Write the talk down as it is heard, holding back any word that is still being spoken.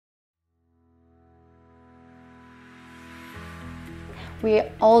We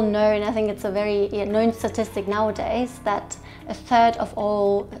all know, and I think it's a very known statistic nowadays, that a third of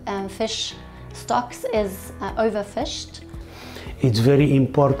all fish stocks is overfished. It's very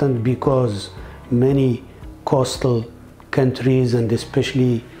important because many coastal countries, and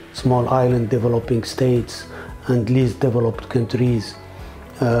especially small island developing states and least developed countries,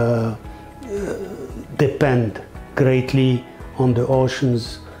 depend greatly on the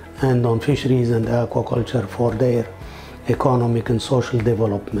oceans and on fisheries and aquaculture for their economic and social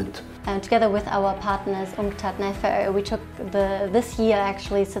development. And together with our partners UNCTAD-UNEP-FAO, we took this year,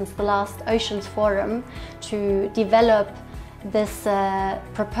 actually since the last Oceans Forum, to develop this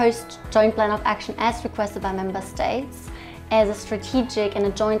proposed joint plan of action as requested by member states as a strategic and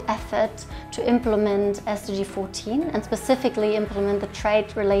a joint effort to implement SDG14 and specifically implement the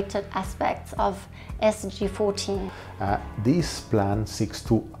trade-related aspects of SDG14. This plan seeks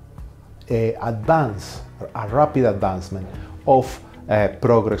to advance, a rapid advancement of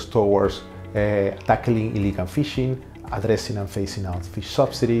progress towards tackling illegal fishing, addressing and phasing out fish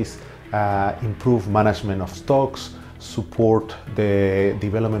subsidies, improve management of stocks, support the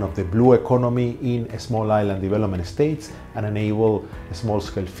development of the blue economy in small island development states, and enable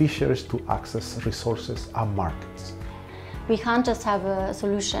small-scale fishers to access resources and markets. We can't just have a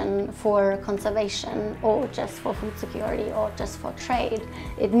solution for conservation or just for food security or just for trade.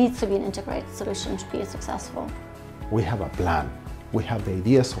 It needs to be an integrated solution to be successful. We have a plan. We have the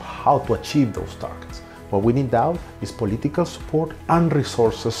ideas of how to achieve those targets. What we need now is political support and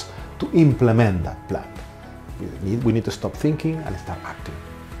resources to implement that plan. We need to stop thinking and start acting.